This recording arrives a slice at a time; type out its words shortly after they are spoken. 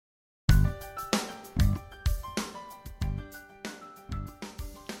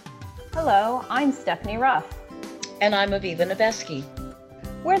Hello, I'm Stephanie Ruff. And I'm Aviva Nebeski.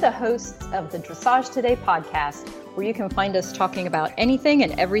 We're the hosts of the Dressage Today podcast, where you can find us talking about anything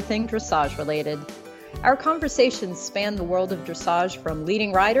and everything dressage related. Our conversations span the world of dressage, from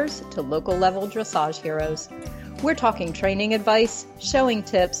leading riders to local level dressage heroes. We're talking training advice, showing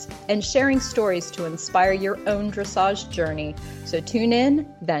tips, and sharing stories to inspire your own dressage journey. So tune in,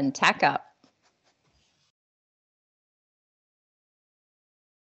 then tack up.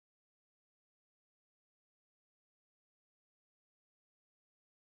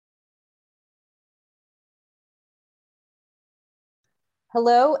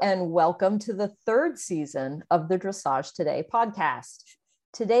 Hello, and welcome to the third season of the Dressage Today podcast.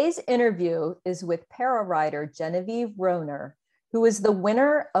 Today's interview is with para rider Genevieve Roner, who is the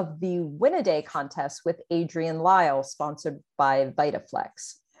winner of the Win-A-Day contest with Adrian Lyle, sponsored by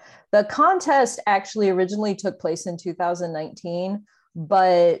VitaFlex. The contest actually originally took place in 2019,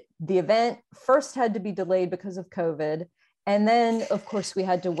 but the event first had to be delayed because of COVID. And then, of course, we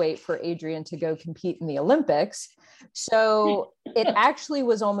had to wait for Adrian to go compete in the Olympics. So it actually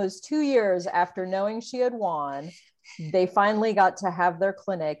was almost 2 years after knowing she had won. They finally got to have their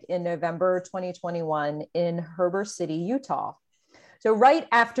clinic in November 2021 in Heber City, Utah. So right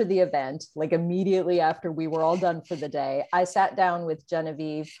after the event, like immediately after we were all done for the day, I sat down with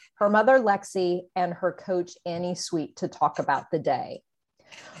Genevieve, her mother Lexi, and her coach Annie Sweet to talk about the day.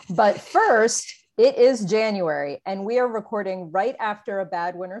 But first, it is January, and we are recording right after a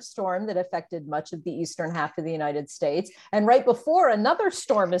bad winter storm that affected much of the eastern half of the United States, and right before another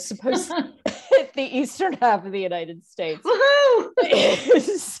storm is supposed to hit the eastern half of the United States.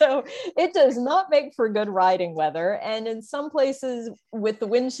 So it does not make for good riding weather, and in some places with the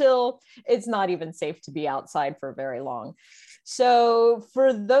wind chill, it's not even safe to be outside for very long. So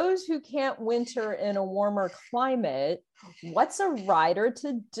for those who can't winter in a warmer climate, what's a rider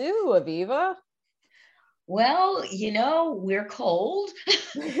to do, Aviva? Well, we're cold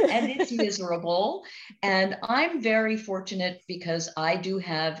and it's miserable. And I'm very fortunate because I do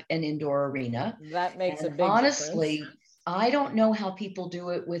have an indoor arena. That makes and a big honestly, difference. I don't know how people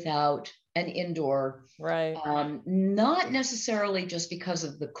do it without an indoor. Right. Not necessarily just because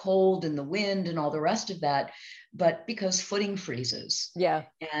of the cold and the wind and all the rest of that, but because footing freezes. Yeah.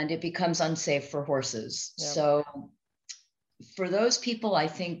 And it becomes unsafe for horses. Yep. So for those people, I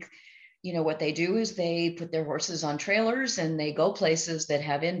think, what they do is they put their horses on trailers and they go places that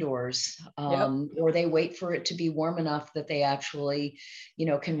have indoors, or they wait for it to be warm enough that they actually,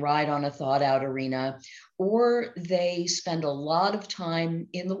 can ride on a thawed out arena, or they spend a lot of time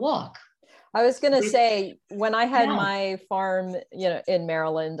in the walk. I was going to say, when I had my farm, in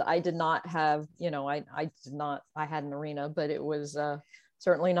Maryland, I did not have, I had an arena, but it was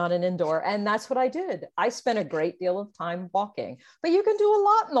certainly not an indoor. And that's what I did. I spent a great deal of time walking, but you can do a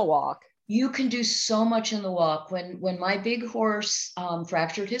lot in the walk. You can do so much in the walk. When my big horse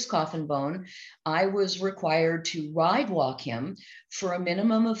fractured his coffin bone, I was required to ride walk him for a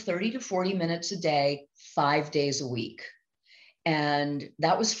minimum of 30 to 40 minutes a day, 5 days a week. And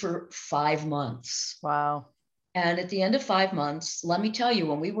that was for 5 months. Wow. And at the end of 5 months, let me tell you,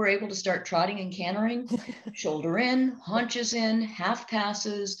 when we were able to start trotting and cantering, shoulder in, haunches in, half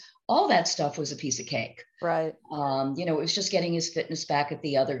passes, all that stuff was a piece of cake. Right. It was just getting his fitness back at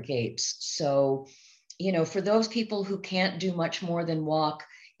the other gates. So, for those people who can't do much more than walk,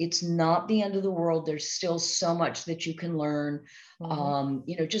 it's not the end of the world. There's still so much that you can learn.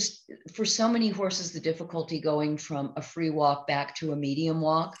 Mm-hmm. Just for so many horses, the difficulty going from a free walk back to a medium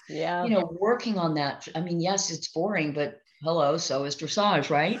walk, yeah, working on that. I mean, yes, it's boring, but hello, so is dressage,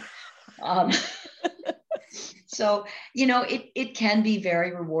 right? So, it can be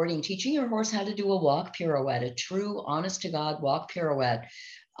very rewarding teaching your horse how to do a walk pirouette, a true, honest to God walk pirouette.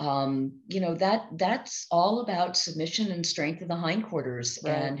 That's all about submission and strength of the hindquarters.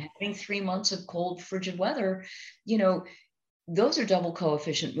 Right. And having 3 months of cold, frigid weather, those are double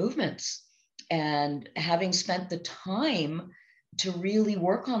coefficient movements. And having spent the time to really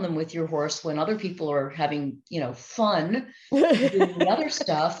work on them with your horse when other people are having, fun doing the other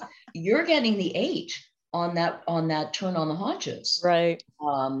stuff, you're getting the 8 on that turn on the haunches, right?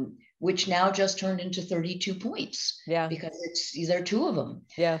 Which now just turned into 32 points. Yeah, because there are 2 of them.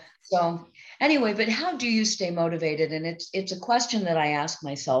 Yeah. So anyway, but how do you stay motivated? And it's a question that I ask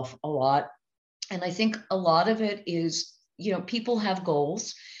myself a lot, and I think a lot of it is, people have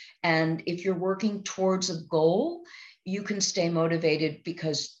goals, and if you're working towards a goal, you can stay motivated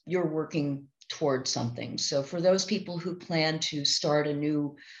because you're working towards something. So for those people who plan to start a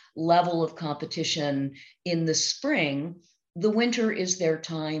new level of competition in the spring, the winter is their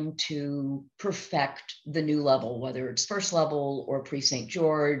time to perfect the new level, whether it's first level or pre-St.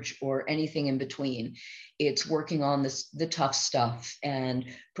 George or anything in between. It's working on the tough stuff and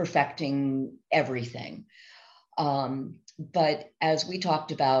perfecting everything. But as we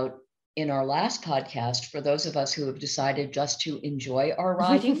talked about in our last podcast, for those of us who have decided just to enjoy our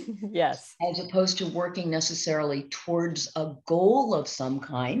riding, yes, as opposed to working necessarily towards a goal of some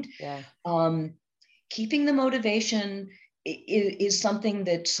kind, keeping the motivation is something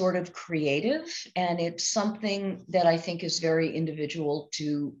that's sort of creative, and it's something that I think is very individual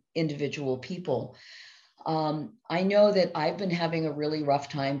to individual people. I know that I've been having a really rough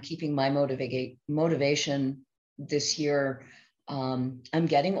time keeping my motivation this year. I'm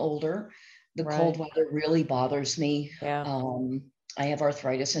getting older. The cold weather really bothers me. I have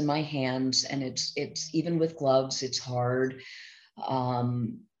arthritis in my hands, and it's even with gloves, it's hard.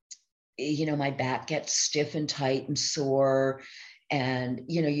 My back gets stiff and tight and sore. And,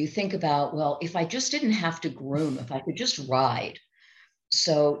 you think about, well, if I just didn't have to groom, if I could just ride.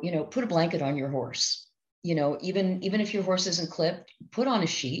 So, put a blanket on your horse, even if your horse isn't clipped, put on a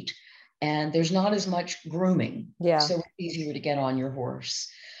sheet, and there's not as much grooming. So it's easier to get on your horse.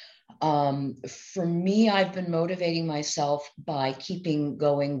 For me, I've been motivating myself by keeping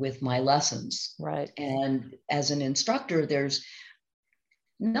going with my lessons. And as an instructor, there's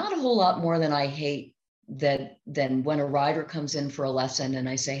not a whole lot more than I hate than when a rider comes in for a lesson and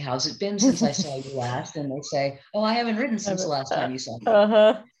I say, how's it been since I saw you last? And they say, oh, I haven't ridden since the last time you saw me.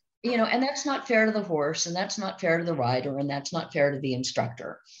 And that's not fair to the horse, and that's not fair to the rider, and that's not fair to the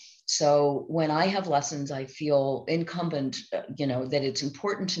instructor. So when I have lessons, I feel incumbent, that it's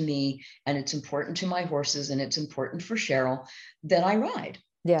important to me, and it's important to my horses, and it's important for Cheryl that I ride.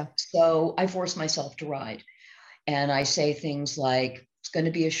 So I force myself to ride. And I say things like, it's going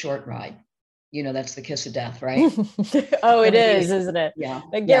to be a short ride. That's the kiss of death, right? It is, isn't it? Yeah.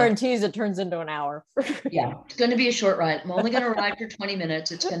 It guarantees it turns into an hour. It's going to be a short ride. I'm only going to ride for 20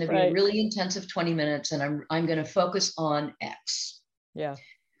 minutes. It's going to be a really intensive 20 minutes, and I'm going to focus on X.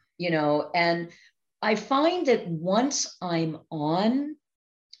 And I find that once I'm on,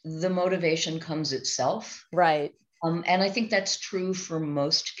 the motivation comes itself. And I think that's true for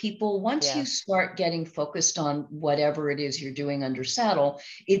most people. Once you start getting focused on whatever it is you're doing under saddle,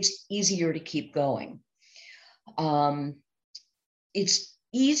 it's easier to keep going. It's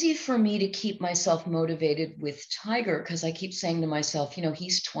easy for me to keep myself motivated with Tiger because I keep saying to myself,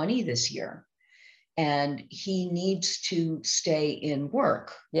 he's 20 this year and he needs to stay in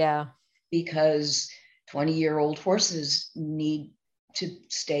work. Because 20-year-old horses need to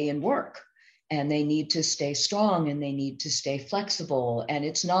stay in work. And they need to stay strong, and they need to stay flexible. And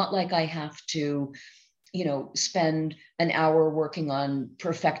it's not like I have to, spend an hour working on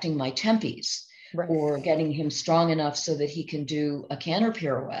perfecting my tempies or getting him strong enough so that he can do a canter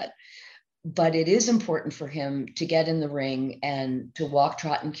pirouette. But it is important for him to get in the ring and to walk,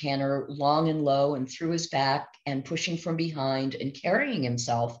 trot, and canter long and low and through his back and pushing from behind and carrying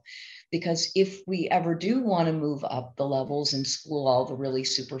himself. Because if we ever do want to move up the levels and school all the really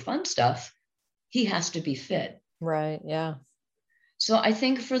super fun stuff, he has to be fit. So I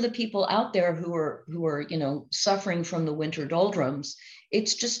think for the people out there who are, suffering from the winter doldrums,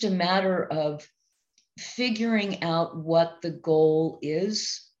 it's just a matter of figuring out what the goal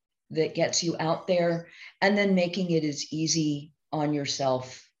is that gets you out there and then making it as easy on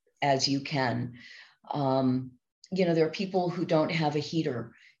yourself as you can. There are people who don't have a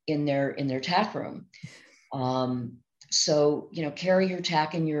heater in their tack room. So, carry your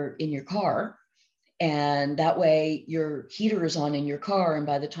tack in your car. And that way your heater is on in your car. And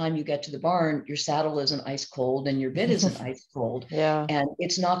by the time you get to the barn, your saddle isn't ice cold and your bit isn't ice cold. And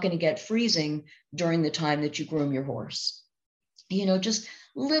it's not going to get freezing during the time that you groom your horse. Just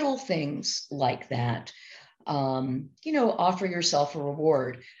little things like that. Offer yourself a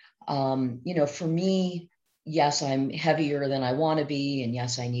reward. For me, yes, I'm heavier than I want to be. And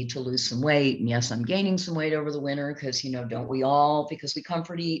yes, I need to lose some weight. And yes, I'm gaining some weight over the winter because, don't we all? Because we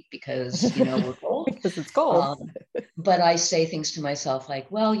comfort eat, because, we're cold. Because it's cold. But I say things to myself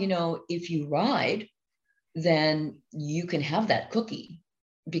like, well, if you ride, then you can have that cookie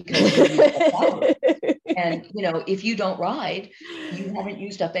because you use up calories. And, if you don't ride, you haven't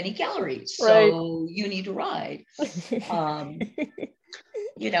used up any calories. So you need to ride.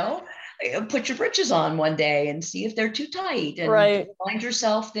 Put your britches on one day and see if they're too tight, and remind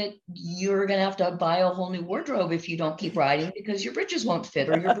yourself that you're going to have to buy a whole new wardrobe if you don't keep riding because your britches won't fit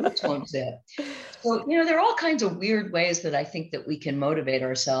or your boots won't zip. So, there are all kinds of weird ways that I think that we can motivate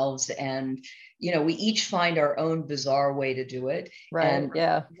ourselves. And, we each find our own bizarre way to do it. Right. And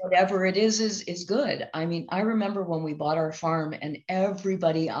yeah. whatever it is good. I mean, I remember when we bought our farm and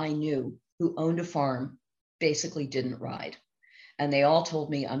everybody I knew who owned a farm basically didn't ride. And they all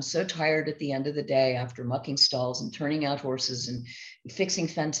told me, I'm so tired at the end of the day after mucking stalls and turning out horses and fixing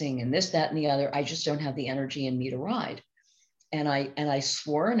fencing and this, that, and the other. I just don't have the energy in me to ride. And I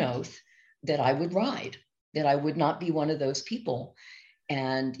swore an oath that I would ride, that I would not be one of those people.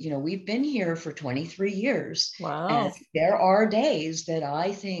 And, we've been here for 23 years. Wow. And there are days that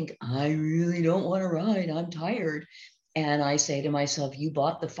I think, I really don't want to ride. I'm tired. And I say to myself, you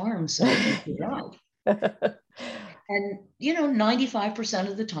bought the farm, so you can ride. And, 95%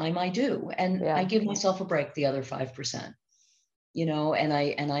 of the time I do. And I give myself a break the other 5%, and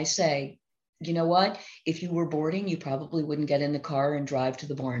I say, you know what, if you were boarding, you probably wouldn't get in the car and drive to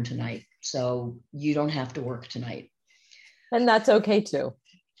the barn tonight. So you don't have to work tonight. And that's okay too.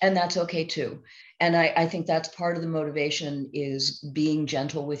 And that's okay too. And I think that's part of the motivation, is being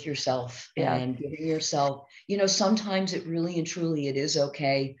gentle with yourself and giving yourself, sometimes it really and truly, it is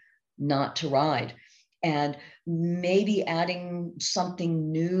okay not to ride. And maybe adding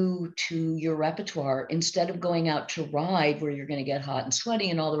something new to your repertoire, instead of going out to ride where you're going to get hot and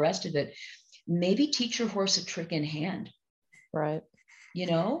sweaty and all the rest of it, maybe teach your horse a trick in hand. Right.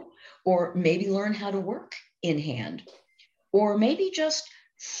 Or maybe learn how to work in hand, or maybe just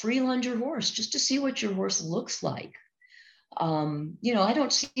free lunge your horse just to see what your horse looks like. I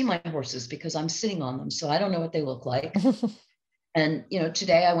don't see my horses because I'm sitting on them, so I don't know what they look like. And,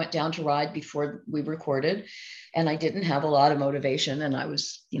 today I went down to ride before we recorded, and I didn't have a lot of motivation, and I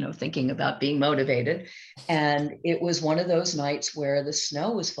was, thinking about being motivated. And it was one of those nights where the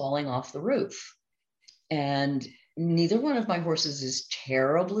snow was falling off the roof, and neither one of my horses is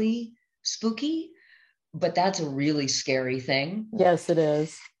terribly spooky, but that's a really scary thing. Yes, it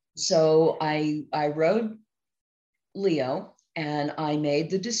is. So I rode Leo, and I made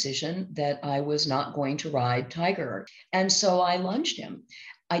the decision that I was not going to ride Tiger. And so I lunged him.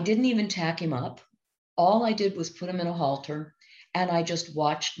 I didn't even tack him up. All I did was put him in a halter, and I just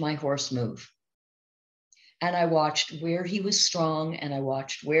watched my horse move. And I watched where he was strong, and I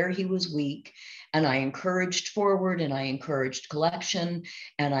watched where he was weak. And I encouraged forward, and I encouraged collection,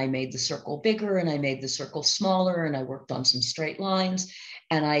 and I made the circle bigger, and I made the circle smaller, and I worked on some straight lines.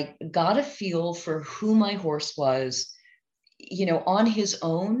 And I got a feel for who my horse was, on his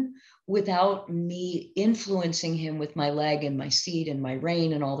own, without me influencing him with my leg and my seat and my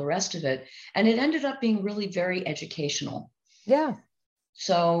rein and all the rest of it. And it ended up being really very educational. Yeah.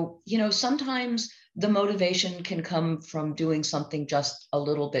 So, sometimes the motivation can come from doing something just a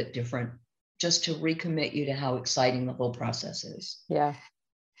little bit different, just to recommit you to how exciting the whole process is. Yeah.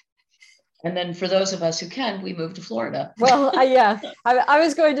 And then for those of us who can, we moved to Florida. Well, I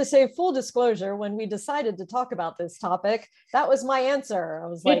was going to say, full disclosure, when we decided to talk about this topic, that was my answer. I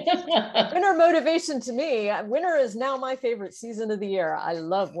was like, winter motivation to me, winter is now my favorite season of the year. I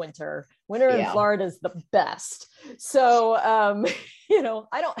love winter. Winter in Florida is the best. So,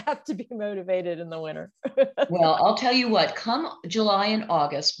 I don't have to be motivated in the winter. Well, I'll tell you what, come July and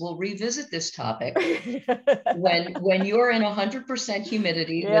August, we'll revisit this topic when you're in 100%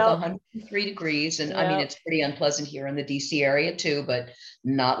 humidity with 103 degrees. And I mean, it's pretty unpleasant here in the DC area too, but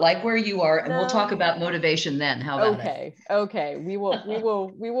not like where you are. And we'll talk about motivation then. How about it? Okay. We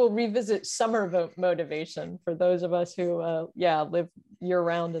will revisit summer motivation for those of us who, live year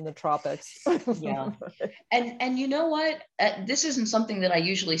round in the tropics. And you know what? This isn't something that I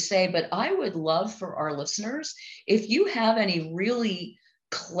usually say, but I would love for our listeners, if you have any really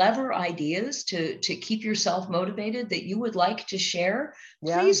clever ideas to keep yourself motivated that you would like to share,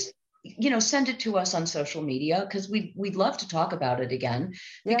 please, send it to us on social media, because we'd love to talk about it again,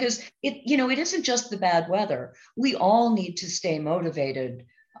 because it isn't just the bad weather. We all need to stay motivated.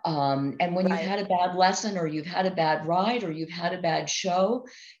 And when you've had a bad lesson, or you've had a bad ride, or you've had a bad show,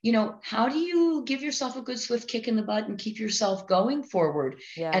 how do you give yourself a good swift kick in the butt and keep yourself going forward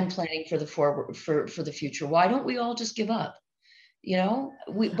and planning for the future? Why don't we all just give up?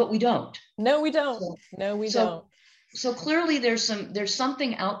 But we don't. No, we don't. Don't. So clearly there's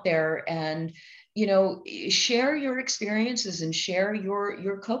something out there, and share your experiences and share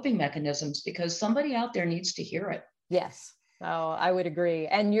your coping mechanisms, because somebody out there needs to hear it. Yes. Oh, I would agree.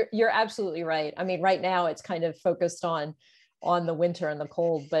 And you're absolutely right. I mean, right now it's kind of focused on the winter and the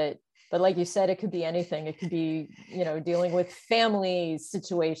cold, but like you said, it could be anything. It could be, dealing with family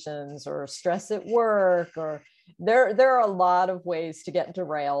situations or stress at work, or there are a lot of ways to get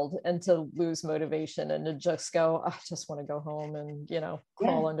derailed and to lose motivation and to just go, I just want to go home and,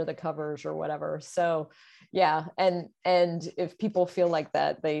 crawl under the covers or whatever. So yeah. And if people feel like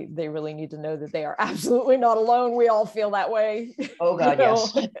that, they really need to know that they are absolutely not alone. We all feel that way. Oh God,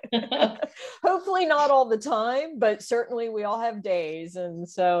 yes. Hopefully not all the time, but certainly we all have days. And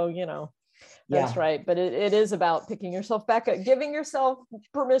so, that's right. But it is about picking yourself back up, giving yourself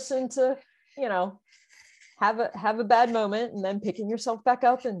permission to, have a bad moment and then picking yourself back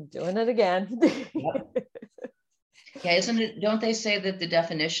up and doing it again. Yeah, don't they say that the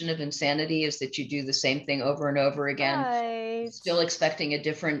definition of insanity is that you do the same thing over and over again, right, still expecting a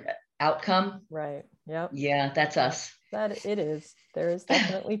different outcome? Right. Yep. Yeah, that's us. That it is. There is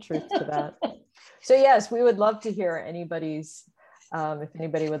definitely truth to that. So yes, we would love to hear anybody's, if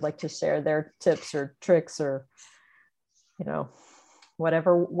anybody would like to share their tips or tricks or,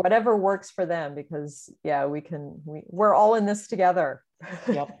 whatever works for them, because we're all in this together.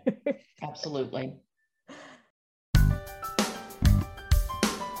 Yep, absolutely.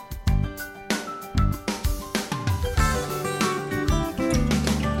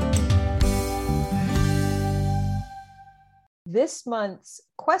 This month's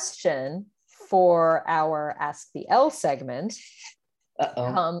question for our Ask the L segment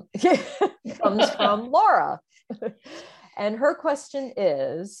comes from Laura. And her question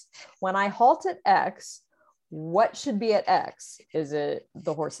is, when I halt at X, what should be at X? Is it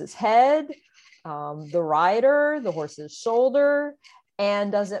the horse's head, the rider, the horse's shoulder?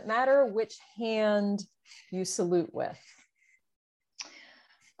 And does it matter which hand you salute with?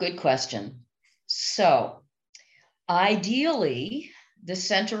 Good question. So ideally, the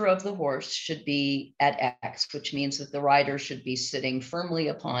center of the horse should be at X, which means that the rider should be sitting firmly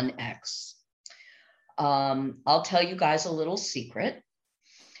upon X. I'll tell you guys a little secret.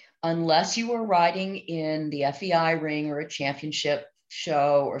 Unless you are riding in the FEI ring or a championship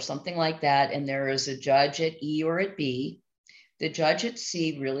show or something like that, and there is a judge at E or at B, the judge at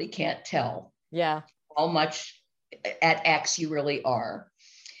C really can't tell how much at X you really are.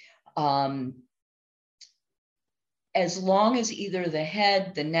 As long as either the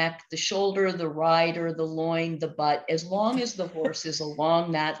head, the neck, the shoulder, the rider, the loin, the butt, as long as the horse is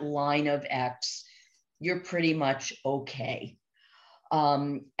along that line of X, you're pretty much okay.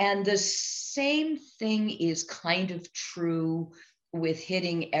 And the same thing is kind of true with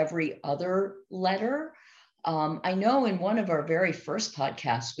hitting every other letter. I know in one of our very first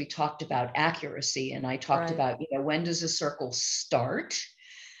podcasts, we talked about accuracy, and I talked about, when does a circle start?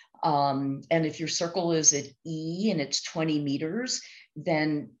 And if your circle is at E and it's 20 meters,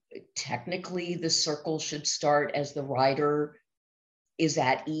 then technically the circle should start as the rider is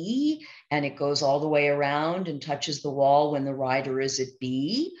at E, and it goes all the way around and touches the wall when the rider is at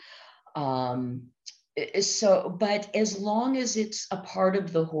B. But as long as it's a part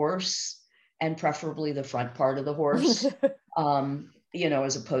of the horse, and preferably the front part of the horse,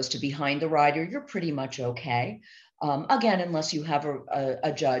 as opposed to behind the rider, you're pretty much okay. Again, unless you have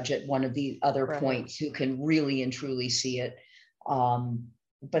a judge at one of the other points who can really and truly see it.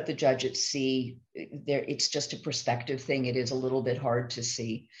 But the judge at C, it's just a perspective thing. It is a little bit hard to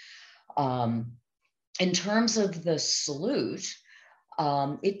see. In terms of the salute,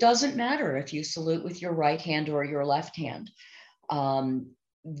 it doesn't matter if you salute with your right hand or your left hand.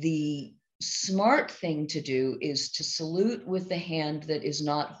 The smart thing to do is to salute with the hand that is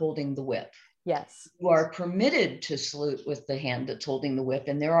not holding the whip. Yes. You are permitted to salute with the hand that's holding the whip.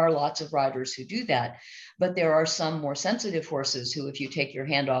 And there are lots of riders who do that. But there are some more sensitive horses who, if you take your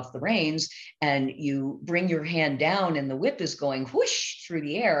hand off the reins and you bring your hand down and the whip is going whoosh through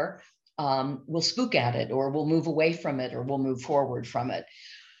the air, will spook at it, or will move away from it, or will move forward from it.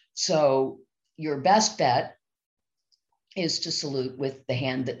 So your best bet is to salute with the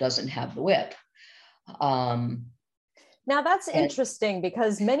hand that doesn't have the whip. Now that's interesting,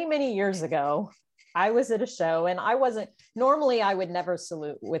 because many, many years ago, I was at a show and normally I would never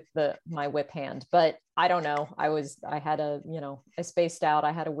salute with my whip hand, but I don't know. I spaced out.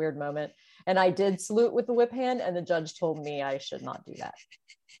 I had a weird moment and I did salute with the whip hand, and the judge told me I should not do that.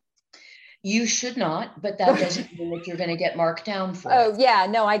 You should not, but that doesn't mean that you're going to get marked down for it. Yeah,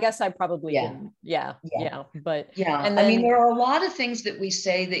 no, I guess I probably didn't. But and then, there are a lot of things that we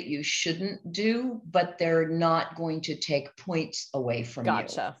say that you shouldn't do, but they're not going to take points away from you.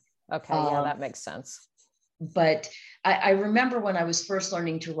 Gotcha. Okay, that makes sense. But I remember when I was first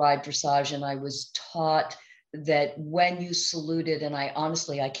learning to ride dressage, and I was taught that when you saluted, and I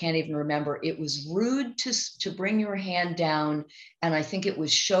can't even remember, it was rude to bring your hand down, and I think it was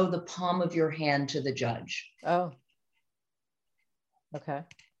show the palm of your hand to the judge. Oh, okay.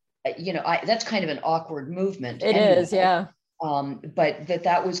 that's kind of an awkward movement. It anyway. is, yeah. But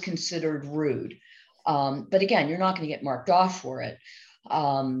that was considered rude. But again, you're not going to get marked off for it.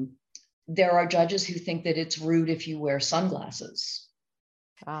 There are judges who think that it's rude if you wear sunglasses.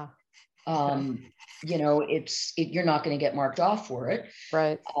 Okay. You're not going to get marked off for it.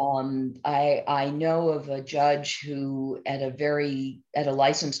 Right. I know of a judge who at a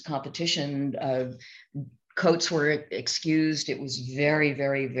licensed competition, coats were excused. It was very,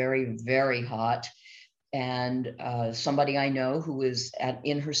 very, very, very hot. And somebody I know who was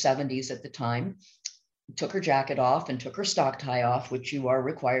in her 70s at the time took her jacket off and took her stock tie off, which you are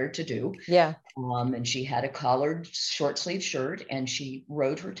required to do. Yeah. And she had a collared short sleeve shirt, and she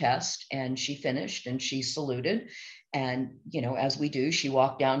wrote her test, and she finished, and she saluted. And, as we do, she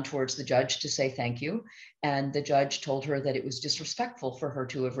walked down towards the judge to say thank you. And the judge told her that it was disrespectful for her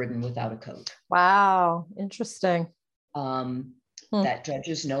to have ridden without a coat. Wow. Interesting. That judge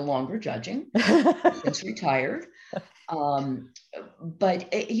is no longer judging, since retired. But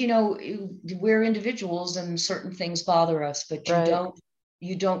we're individuals and certain things bother us, but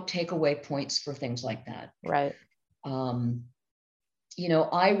you don't take away points for things like that. Right. I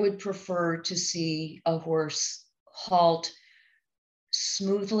would prefer to see a horse halt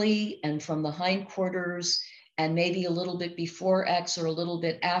smoothly and from the hindquarters, and maybe a little bit before X or a little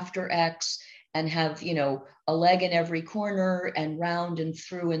bit after X, and have, a leg in every corner and round and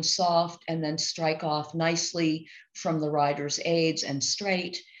through and soft, and then strike off nicely from the rider's aids and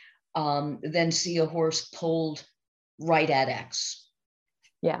straight, then see a horse pulled right at X.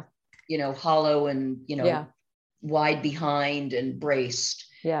 Yeah. Hollow and, wide behind and braced.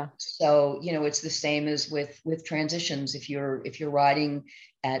 Yeah. So, it's the same as with transitions. If you're riding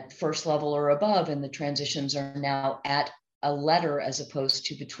at first level or above, and the transitions are now at a letter as opposed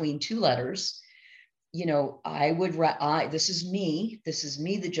to between two letters, this is me,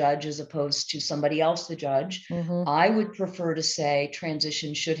 the judge, as opposed to somebody else, the judge. Mm-hmm. I would prefer to say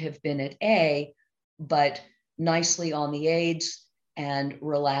transition should have been at A, but nicely on the aids and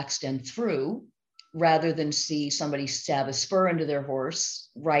relaxed and through, rather than see somebody stab a spur into their horse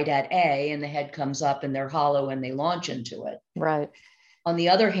right at A, and the head comes up and they're hollow and they launch into it. Right. On the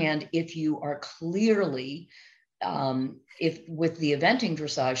other hand, if you are clearly, if with the eventing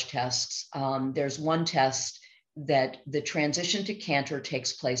dressage tests, there's one test that the transition to canter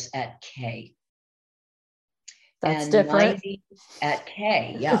takes place at K. That's different. At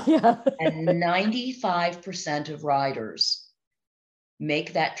K, yeah. Yeah. And 95% of riders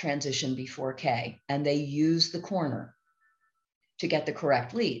make that transition before K, and they use the corner to get the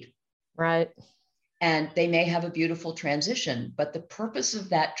correct lead. Right. And they may have a beautiful transition, but the purpose of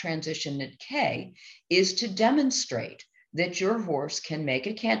that transition at K is to demonstrate that your horse can make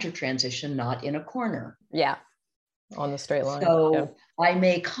a canter transition, not in a corner. Yeah. On the straight line. So I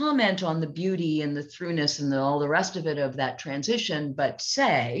may comment on the beauty and the throughness and all the rest of it of that transition, but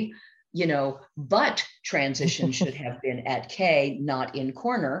say, but transition should have been at K, not in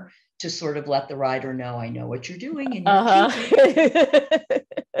corner, to sort of let the rider know, I know what you're doing. And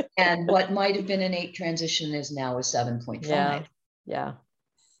and what might have been an 8 transition is now a 7.5. Yeah.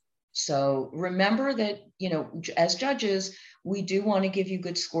 So remember that, as judges, we do want to give you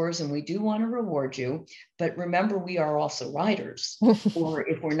good scores and we do want to reward you. But remember, we are also riders. Or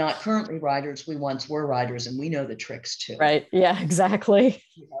if we're not currently riders, we once were riders, and we know the tricks too. Right. Yeah, exactly.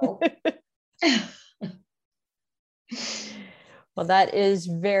 Well, that is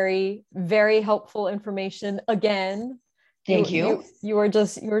very, very helpful information. Again, thank you. You are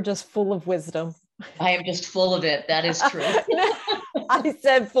just full of wisdom. I am just full of it. That is true. I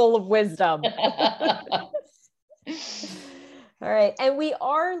said full of wisdom. All right. And we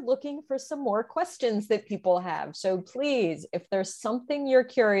are looking for some more questions that people have. So please, if there's something you're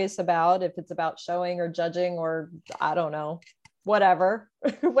curious about, if it's about showing or judging, or I don't know, whatever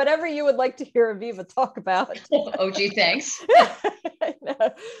you would like to hear Aviva talk about. Oh, gee, thanks.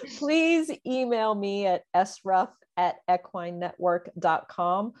 Please email me at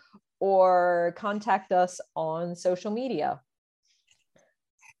sruff@equinenetwork.com or contact us on social media.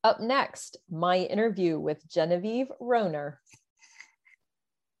 Up next, my interview with Genevieve Roner.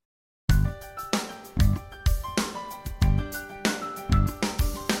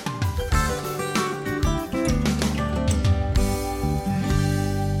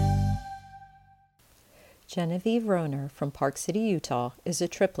 Genevieve Roner from Park City, Utah, is a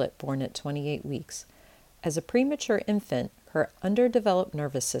triplet born at 28 weeks. As a premature infant, her underdeveloped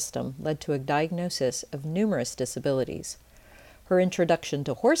nervous system led to a diagnosis of numerous disabilities. Her introduction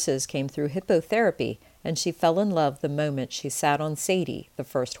to horses came through hippotherapy, and she fell in love the moment she sat on Sadie, the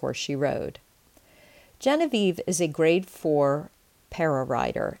first horse she rode. Genevieve is a grade 4 para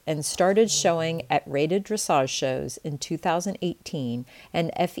rider and started showing at rated dressage shows in 2018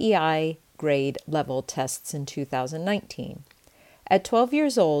 and FEI grade level tests in 2019. At 12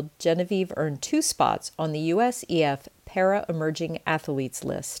 years old, Genevieve earned 2 spots on the USEF Para Emerging Athletes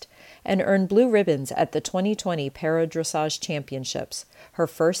list and earned blue ribbons at the 2020 Para Dressage Championships, her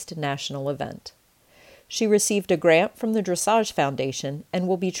first national event. She received a grant from the Dressage Foundation and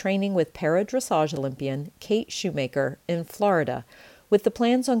will be training with Para Dressage Olympian Kate Shoemaker in Florida, with the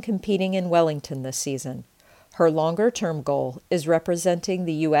plans on competing in Wellington this season. Her longer-term goal is representing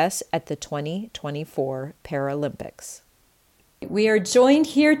the U.S. at the 2024 Paralympics. We are joined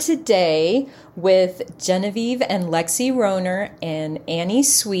here today with Genevieve and Lexi Roner and Annie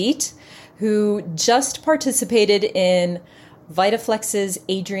Sweet, who just participated in VitaFlex's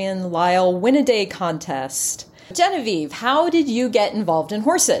Adrian Lyle Win-A-Day contest. Genevieve, how did you get involved in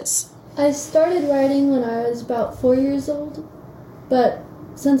horses? I started riding when I was about 4 years old, but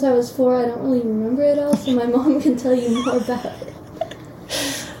since I was 4, I don't really remember it all, so my mom can tell you more about it.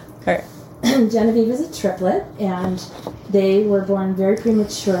 All right. Genevieve is a triplet, and they were born very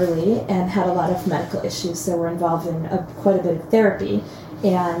prematurely and had a lot of medical issues, so were involved in quite a bit of therapy.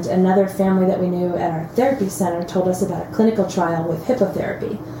 And another family that we knew at our therapy center told us about a clinical trial with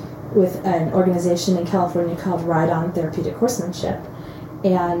hippotherapy with an organization in California called Ride On Therapeutic Horsemanship.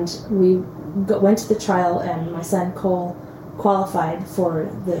 And we went to the trial, and my son Cole qualified for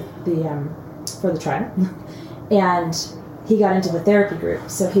the trial, and he got into the therapy group.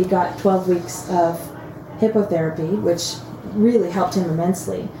 So he got 12 weeks of hippotherapy, which really helped him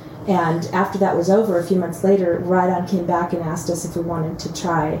immensely. And after that was over, a few months later, Ride On came back and asked us if we wanted to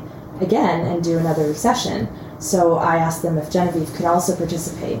try again and do another session. So I asked them if Genevieve could also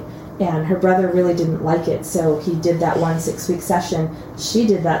participate. And her brother really didn't like it, so he did that one 6-week session. She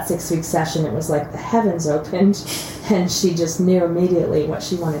did that 6-week session. It was like the heavens opened, and she just knew immediately what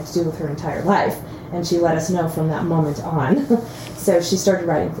she wanted to do with her entire life. And she let us know from that moment on. So she started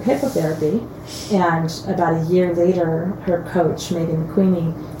riding for hippotherapy, and about a year later, her coach, Megan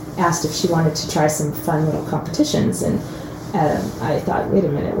McQueenie, asked if she wanted to try some fun little competitions. And I thought, wait a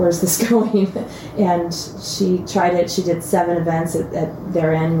minute, where's this going? And she tried it. She did 7 events at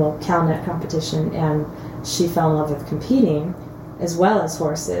their annual CalNet competition, and she fell in love with competing as well as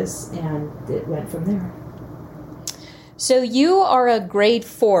horses, and it went from there. So you are a grade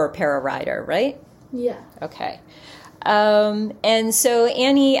 4 para rider, right? Yeah. Okay. And so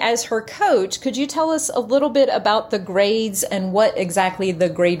Annie, as her coach, could you tell us a little bit about the grades and what exactly the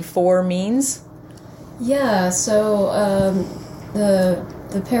grade 4 means? Yeah, so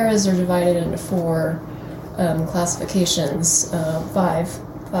the paras are divided into 4 classifications, five,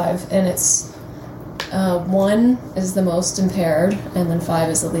 and it's 1 is the most impaired, and then 5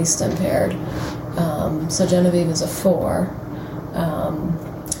 is the least impaired. So Genevieve is a 4.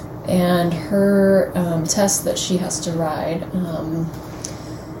 And her test that she has to ride,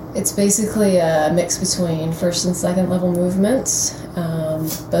 it's basically a mix between first and second level movements,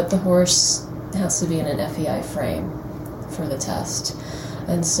 but the horse has to be in an FEI frame for the test.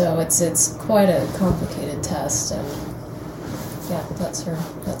 And so it's quite a complicated test, and yeah, that's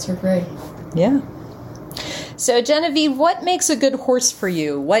her grade. Yeah. So Genevieve, what makes a good horse for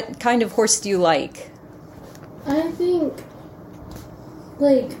you? What kind of horse do you like? I think,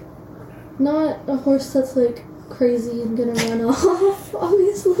 not a horse that's, crazy and gonna run off,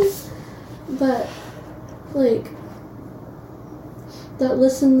 obviously, but, that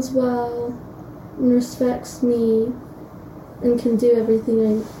listens well and respects me and can do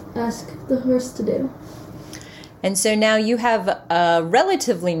everything I ask the horse to do. And so now you have a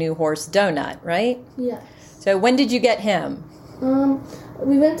relatively new horse, Donut, right? Yes. So when did you get him?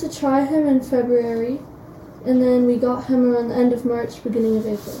 We went to try him in February, and then we got him around the end of March, beginning of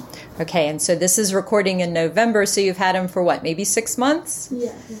April. Okay, and so this is recording in November, so you've had him for what, maybe 6 months?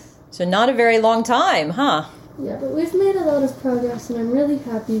 Yeah. So not a very long time, huh? Yeah, but we've made a lot of progress, and I'm really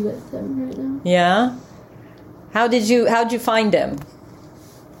happy with him right now. Yeah? How'd you find him?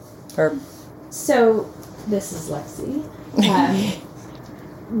 So, this is Lexi.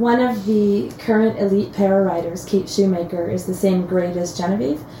 One of the current elite para riders, Kate Shoemaker, is the same grade as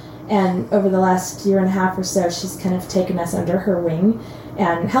Genevieve. And over the last year and a half or so, she's kind of taken us under her wing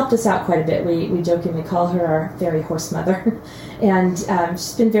and helped us out quite a bit. We jokingly call her our fairy horse mother. And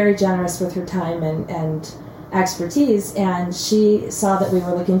she's been very generous with her time and expertise. And she saw that we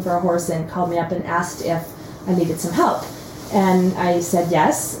were looking for a horse and called me up and asked if I needed some help. And I said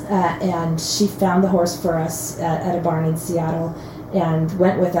yes. And she found the horse for us at a barn in Seattle and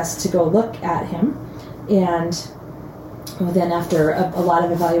went with us to go look at him. And then after a lot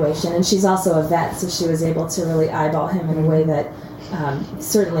of evaluation, and she's also a vet, so she was able to really eyeball him in a way that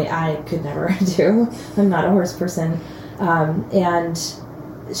certainly I could never do. I'm not a horse person. And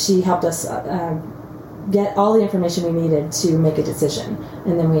she helped us get all the information we needed to make a decision.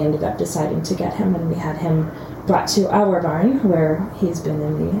 And then we ended up deciding to get him, and we had him brought to our barn, where he's been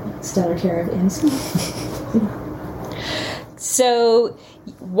in the stellar care of Annie Smith. So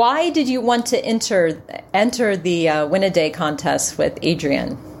why did you want to enter the Win-A-Day contest with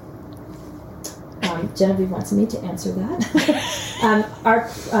Adrian? Genevieve wants me to answer that.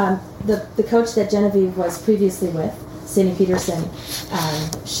 The coach that Genevieve was previously with, Cindy Peterson,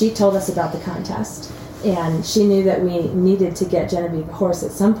 she told us about the contest, and she knew that we needed to get Genevieve a horse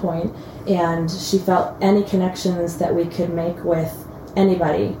at some point, and she felt any connections that we could make with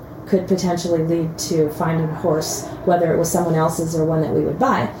anybody could potentially lead to finding a horse, whether it was someone else's or one that we would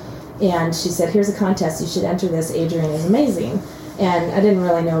buy. And she said, here's a contest, you should enter this, Adrian is amazing. And I didn't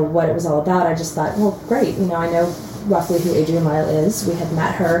really know what it was all about. I just thought, well, great, I know roughly who Adrian Lyle is. We had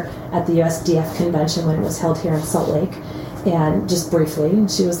met her at the USDF convention when it was held here in Salt Lake, and just briefly,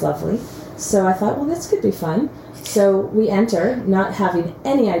 and she was lovely. So I thought, well, this could be fun. So we enter, not having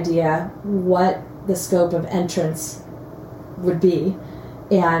any idea what the scope of entrance would be,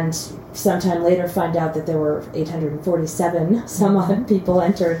 and sometime later find out that there were 847 some odd people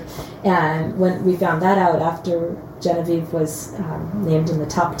entered. And when we found that out after Genevieve was named in the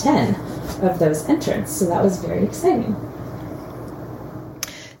top 10 of those entrants, so that was very exciting.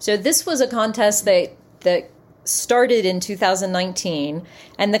 So this was a contest that started in 2019,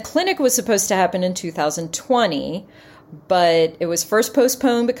 and the clinic was supposed to happen in 2020, but it was first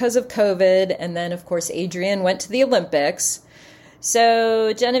postponed because of COVID, and then, of course, Adrian went to the Olympics.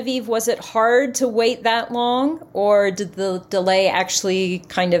 So, Genevieve, was it hard to wait that long, or did the delay actually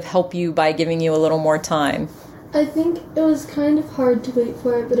kind of help you by giving you a little more time? I think it was kind of hard to wait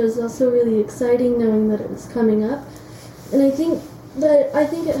for it, but it was also really exciting knowing that it was coming up. And I think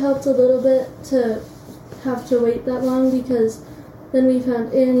it helped a little bit to have to wait that long, because then we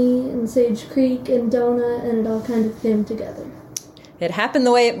found Annie and Sage Creek and Donut, and it all kind of came together. It happened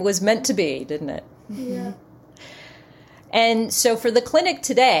the way it was meant to be, didn't it? Yeah. And so for the clinic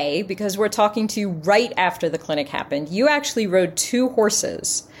today, because we're talking to you right after the clinic happened, you actually rode 2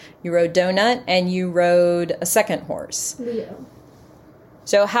 horses. You rode Donut and you rode a second horse. Leo.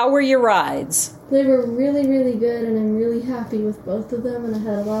 So how were your rides? They were really, really good, and I'm really happy with both of them, and I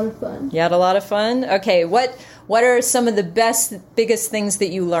had a lot of fun. You had a lot of fun? Okay, what are some of the biggest things that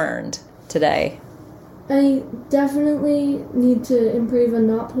you learned today? I definitely need to improve on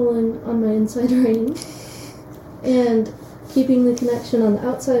not pulling on my inside rein and keeping the connection on the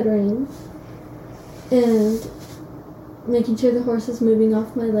outside rein and making sure the horse is moving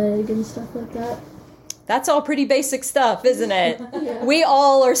off my leg and stuff like that. That's all pretty basic stuff, isn't it? Yeah. We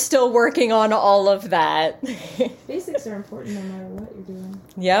all are still working on all of that. Basics are important no matter what you're doing.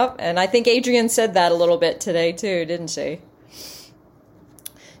 Yep, and I think Adrian said that a little bit today too, didn't she?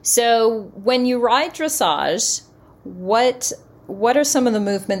 So when you ride dressage, what are some of the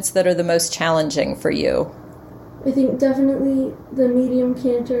movements that are the most challenging for you? I think definitely the medium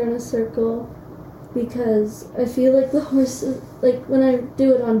canter in a circle, because I feel like the horse, like when I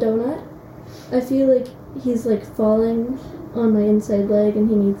do it on Donut, I feel like he's like falling on my inside leg and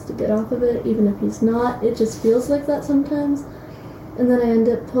he needs to get off of it, even if he's not. It just feels like that sometimes. And then I end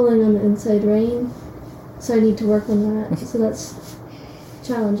up pulling on the inside rein, so I need to work on that. So that's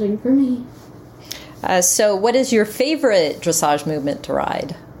challenging for me. So what is your favorite dressage movement to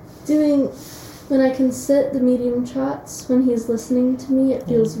ride? Doing, when I can sit the medium trots when he's listening to me, it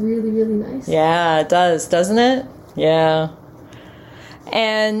feels really, really nice. Yeah, it does, doesn't it? Yeah.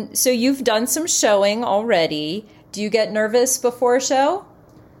 And so you've done some showing already. Do you get nervous before a show?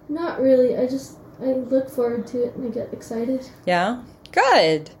 Not really. I look forward to it and I get excited. Yeah?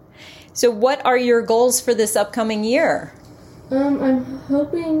 Good. So what are your goals for this upcoming year? I'm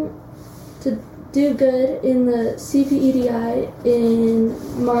hoping to do good in the CPEDI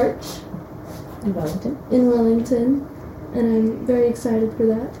in March. In Wellington. And I'm very excited for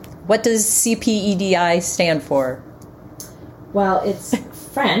that. What does CPEDI stand for? Well, it's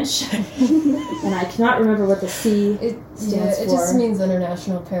French, and I cannot remember what the C stands for. It just means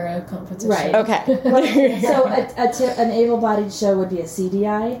International Para Competition. Right. Okay. So an able-bodied show would be a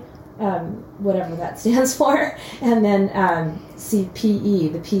CDI, whatever that stands for, and then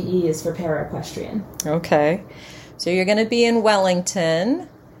CPE, the PE is for para-equestrian. Okay. So you're going to be in Wellington,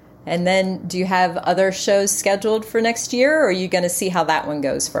 and then do you have other shows scheduled for next year, or are you going to see how that one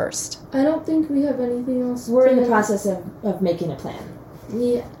goes first? I don't think we have anything else. We're in the process of making a plan.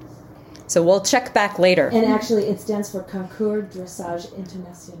 Yeah. So we'll check back later. And actually, it stands for Concours Dressage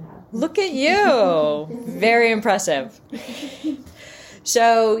International. Look at you. Very impressive.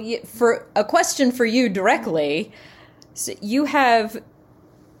 So for a question for you directly, so you have,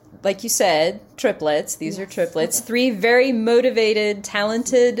 like you said, triplets. These are triplets. 3 very motivated,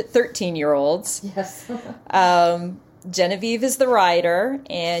 talented 13-year-olds. Yes. Genevieve is the rider,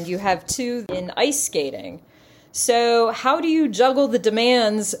 and you have 2 in ice skating. So how do you juggle the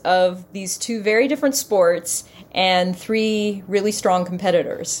demands of these 2 very different sports and 3 really strong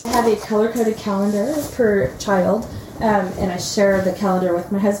competitors? I have a color-coded calendar per child, and I share the calendar with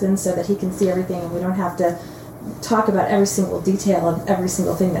my husband so that he can see everything, and we don't have to talk about every single detail of every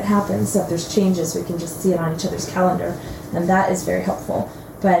single thing that happens. So if there's changes, we can just see it on each other's calendar, and that is very helpful.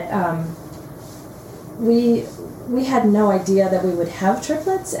 But we had no idea that we would have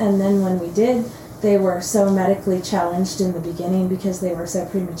triplets, and then when we did, they were so medically challenged in the beginning because they were so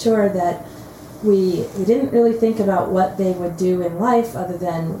premature that we didn't really think about what they would do in life other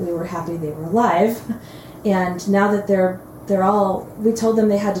than we were happy they were alive. And now that they're all, we told them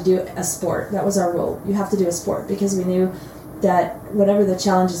they had to do a sport. That was our rule. You have to do a sport, because we knew that whatever the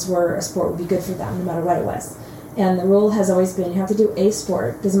challenges were, a sport would be good for them no matter what it was. And the rule has always been you have to do a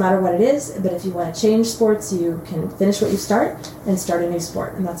sport. Doesn't matter what it is, but if you want to change sports, you can finish what you start and start a new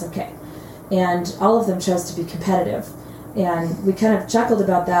sport, and that's okay. And all of them chose to be competitive. And we kind of chuckled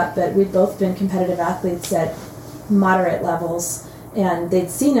about that, but we'd both been competitive athletes at moderate levels, and they'd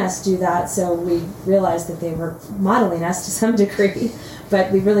seen us do that, so we realized that they were modeling us to some degree, but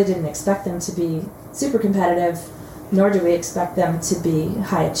we really didn't expect them to be super competitive, nor do we expect them to be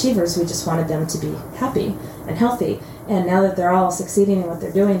high achievers. We just wanted them to be happy and healthy. And now that they're all succeeding in what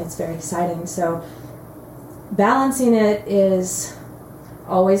they're doing, it's very exciting. So balancing it is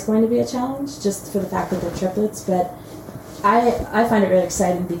always going to be a challenge, just for the fact that they're triplets, but I find it really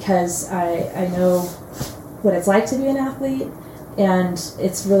exciting because I know what it's like to be an athlete, and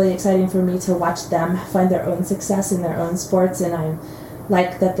it's really exciting for me to watch them find their own success in their own sports, and I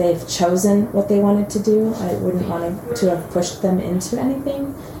like that they've chosen what they wanted to do. I wouldn't want to have pushed them into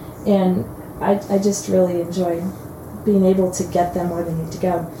anything, and I just really enjoy being able to get them where they need to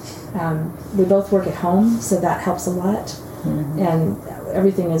go. We both work at home, so that helps a lot. Mm-hmm. And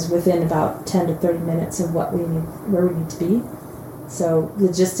everything is within about 10 to 30 minutes of where we need to be. So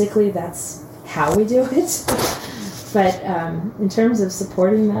logistically, that's how we do it. But in terms of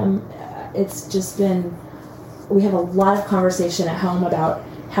supporting them, it's just been, we have a lot of conversation at home about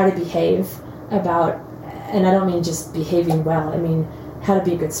how to behave, and I don't mean just behaving well, I mean how to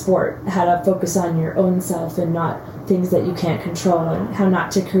be a good sport, how to focus on your own self and not things that you can't control, and how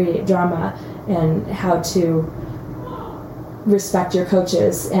not to create drama, and how to respect your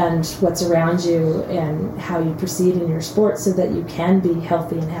coaches and what's around you, and how you proceed in your sport so that you can be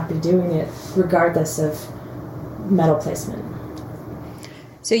healthy and happy doing it regardless of medal placement.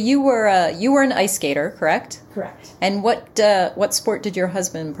 So you were an ice skater, correct? Correct. And what sport did your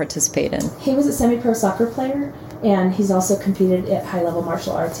husband participate in? He was a semi-pro soccer player, and he's also competed at high-level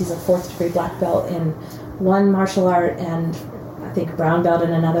martial arts. He's a 4th degree black belt in one martial art, and I think brown belt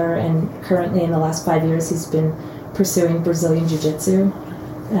in another, and currently in the last 5 years he's been pursuing Brazilian Jiu-Jitsu,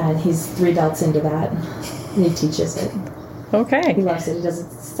 and he's 3 belts into that, and he teaches it. Okay. He loves it. He does it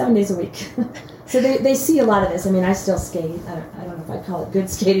 7 days a week. So they see a lot of this. I mean, I still skate. I don't know if I'd call it good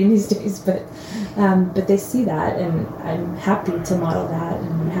skating these days, but they see that, and I'm happy to model that, and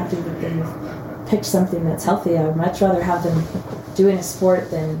I'm happy that they've picked something that's healthy. I would much rather have them doing a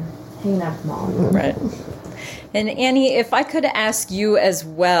sport than hanging out at the mall. Right. And Annie, if I could ask you as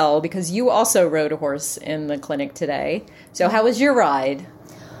well, because you also rode a horse in the clinic today. So how was your ride?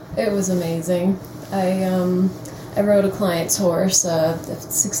 It was amazing. I rode a client's horse, a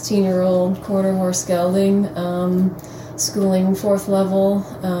 16-year-old quarter horse gelding, schooling 4th level,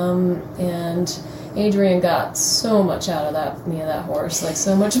 and Adrian got so much out of that horse, like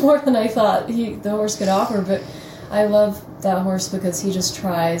so much more than I thought the horse could offer. But I love that horse because he just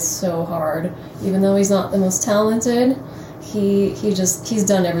tries so hard, even though he's not the most talented. He's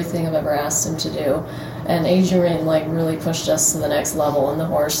done everything I've ever asked him to do. And Adrian really pushed us to the next level, and the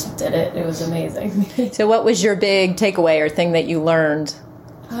horse did it. It was amazing. So what was your big takeaway or thing that you learned?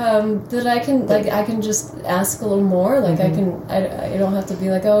 That I can just ask a little more. Mm-hmm. I don't have to be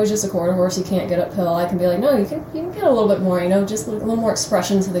like, oh, he's just a quarter horse, he can't get uphill. I can be like, no, you can get a little bit more, just a little more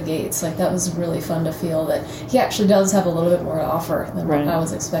expression to the gaits. That was really fun to feel that he actually does have a little bit more to offer than what I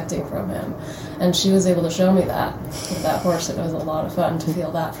was expecting from him. And she was able to show me that with that horse. It was a lot of fun to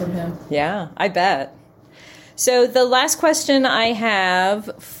feel that from him. Yeah, I bet. So the last question I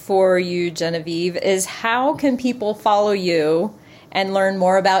have for you, Genevieve, is how can people follow you and learn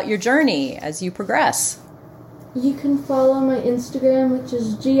more about your journey as you progress? You can follow my Instagram, which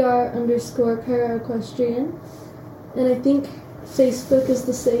is gr_paraequestrian. And I think Facebook is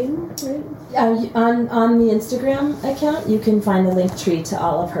the same, right? On the Instagram account, you can find the link tree to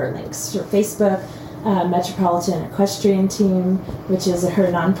all of her links. Her Facebook, Metropolitan Equestrian Team, which is her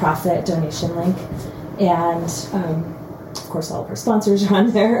nonprofit donation link. And, of course, all of her sponsors are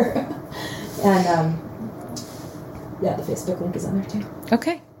on there. And, the Facebook link is on there, too.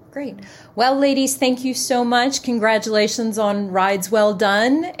 Okay. Great. Well, ladies, thank you so much. Congratulations on Rides Well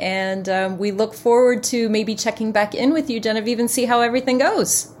Done. And we look forward to maybe checking back in with you, Genevieve, and see how everything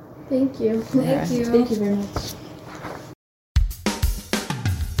goes. Thank you. Thank you. Thank you very much.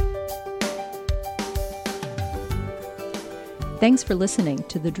 Thanks for listening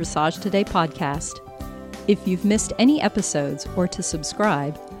to the Dressage Today podcast. If you've missed any episodes or to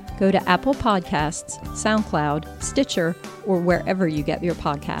subscribe, go to Apple Podcasts, SoundCloud, Stitcher, or wherever you get your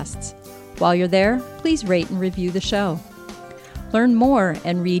podcasts. While you're there, please rate and review the show. Learn more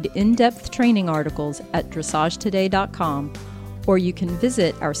and read in-depth training articles at dressagetoday.com, or you can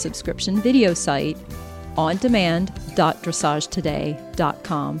visit our subscription video site,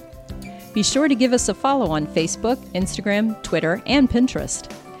 ondemand.dressagetoday.com. Be sure to give us a follow on Facebook, Instagram, Twitter, and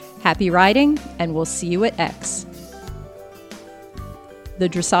Pinterest. Happy riding, and we'll see you at X. The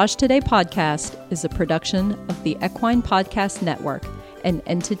Dressage Today podcast is a production of the Equine Podcast Network, an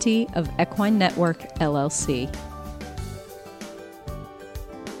entity of Equine Network, LLC.